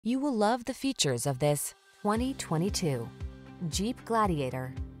You will love the features of this 2022 Jeep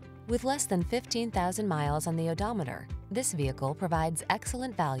Gladiator. With less than 15,000 miles on the odometer, this vehicle provides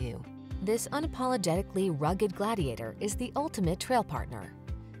excellent value. This unapologetically rugged Gladiator is the ultimate trail partner.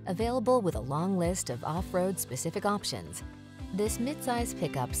 Available with a long list of off-road specific options, this midsize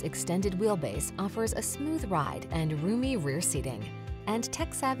pickup's extended wheelbase offers a smooth ride and roomy rear seating. And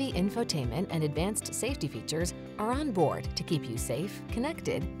tech-savvy infotainment and advanced safety features are on board to keep you safe,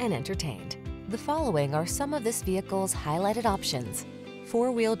 connected, and entertained. The following are some of this vehicle's highlighted options: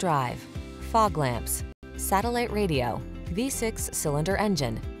 four-wheel drive, fog lamps, satellite radio, V6 cylinder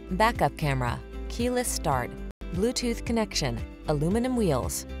engine, backup camera, keyless start, Bluetooth connection, aluminum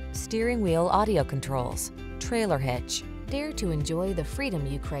wheels, steering wheel audio controls, trailer hitch. Dare to enjoy the freedom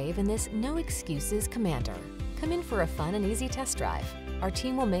you crave in this no-excuses Commander. Come in for a fun and easy test drive. Our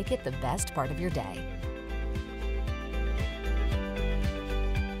team will make it the best part of your day.